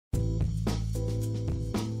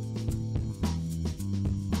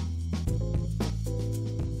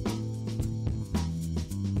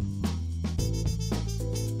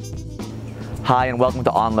Hi and welcome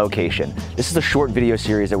to On Location. This is a short video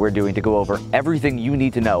series that we're doing to go over everything you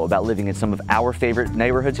need to know about living in some of our favorite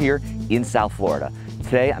neighborhoods here in South Florida.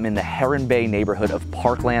 Today I'm in the Heron Bay neighborhood of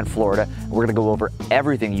Parkland, Florida. And we're going to go over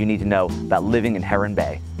everything you need to know about living in Heron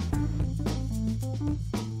Bay.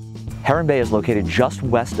 Heron Bay is located just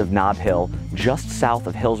west of Nob Hill, just south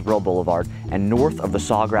of Hillsborough Boulevard, and north of the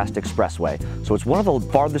Sawgrass Expressway. So it's one of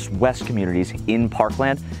the farthest west communities in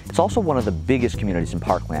Parkland. It's also one of the biggest communities in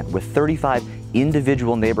Parkland, with 35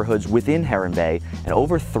 individual neighborhoods within Heron Bay and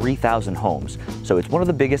over 3,000 homes. So it's one of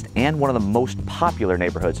the biggest and one of the most popular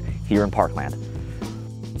neighborhoods here in Parkland.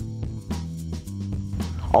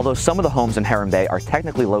 Although some of the homes in Heron Bay are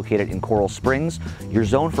technically located in Coral Springs, you're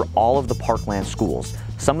zoned for all of the Parkland schools.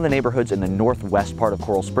 Some of the neighborhoods in the northwest part of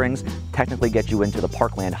Coral Springs technically get you into the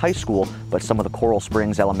Parkland High School, but some of the Coral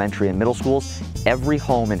Springs elementary and middle schools, every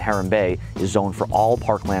home in Heron Bay is zoned for all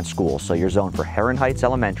Parkland schools. So you're zoned for Heron Heights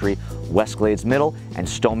Elementary, West Glades Middle, and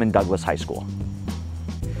Stoneman Douglas High School.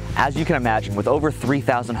 As you can imagine, with over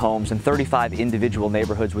 3,000 homes and 35 individual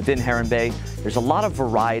neighborhoods within Heron Bay, there's a lot of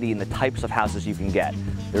variety in the types of houses you can get.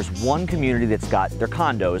 There's one community that's got their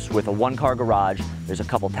condos with a one-car garage, there's a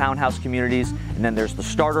couple townhouse communities, and then there's the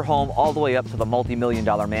starter home all the way up to the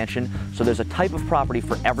multi-million-dollar mansion. So there's a type of property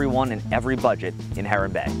for everyone and every budget in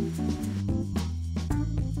Heron Bay.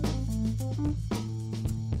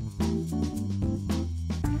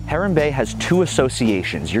 Heron Bay has two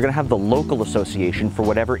associations. You're going to have the local association for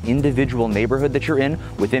whatever individual neighborhood that you're in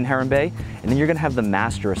within Heron Bay, and then you're going to have the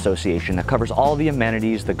master association that covers all the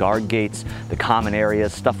amenities, the guard gates, the common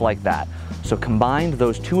areas, stuff like that. So combined,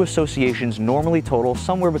 those two associations normally total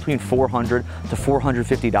somewhere between $400 to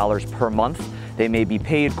 $450 per month. They may be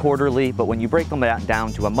paid quarterly, but when you break them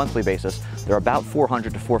down to a monthly basis, they're about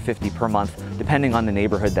 $400 to $450 per month, depending on the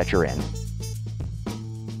neighborhood that you're in.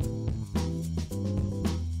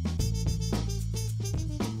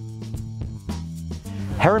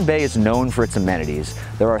 Heron Bay is known for its amenities.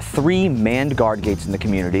 There are 3 manned guard gates in the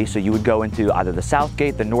community, so you would go into either the south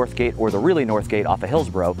gate, the north gate, or the really north gate off of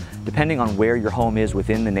Hillsborough, depending on where your home is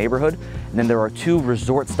within the neighborhood. And then there are 2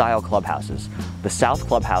 resort-style clubhouses. The south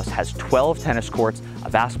clubhouse has 12 tennis courts, a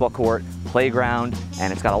basketball court, playground,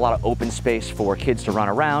 and it's got a lot of open space for kids to run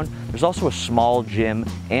around. There's also a small gym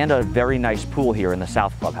and a very nice pool here in the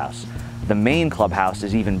south clubhouse. The main clubhouse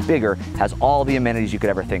is even bigger, has all the amenities you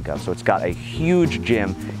could ever think of. So it's got a huge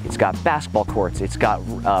gym, it's got basketball courts, it's got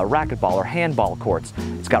racquetball or handball courts,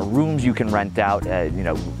 it's got rooms you can rent out,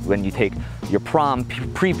 when you take your prom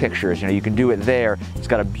pre-pictures, you can do it there. It's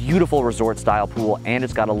got a beautiful resort-style pool, and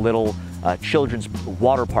it's got a little children's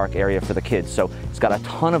water park area for the kids. So it's got a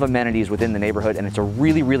ton of amenities within the neighborhood, and it's a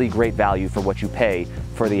really, really great value for what you pay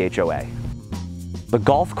for the HOA. The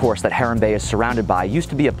golf course that Heron Bay is surrounded by used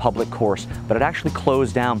to be a public course, but it actually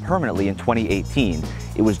closed down permanently in 2018.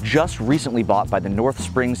 It was just recently bought by the North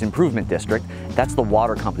Springs Improvement District. That's the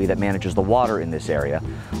water company that manages the water in this area.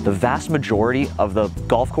 The vast majority of the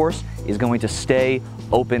golf course is going to stay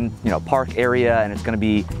open, park area, and it's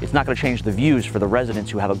not going to change the views for the residents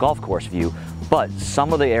who have a golf course view. But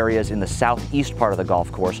some of the areas in the southeast part of the golf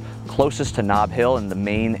course, closest to Nob Hill and the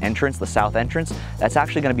main entrance, the south entrance, that's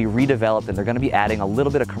actually going to be redeveloped, and they're going to be adding a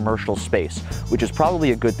little bit of commercial space, which is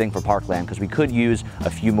probably a good thing for Parkland because we could use a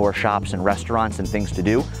few more shops and restaurants and things to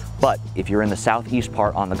do. But if you're in the southeast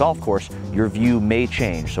part on the golf course, your view may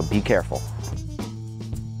change, so be careful.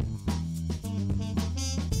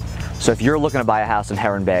 So if you're looking to buy a house in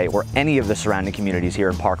Heron Bay or any of the surrounding communities here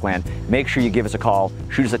in Parkland, make sure you give us a call,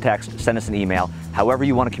 shoot us a text, send us an email. However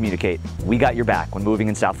you want to communicate, we got your back when moving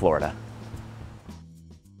in South Florida.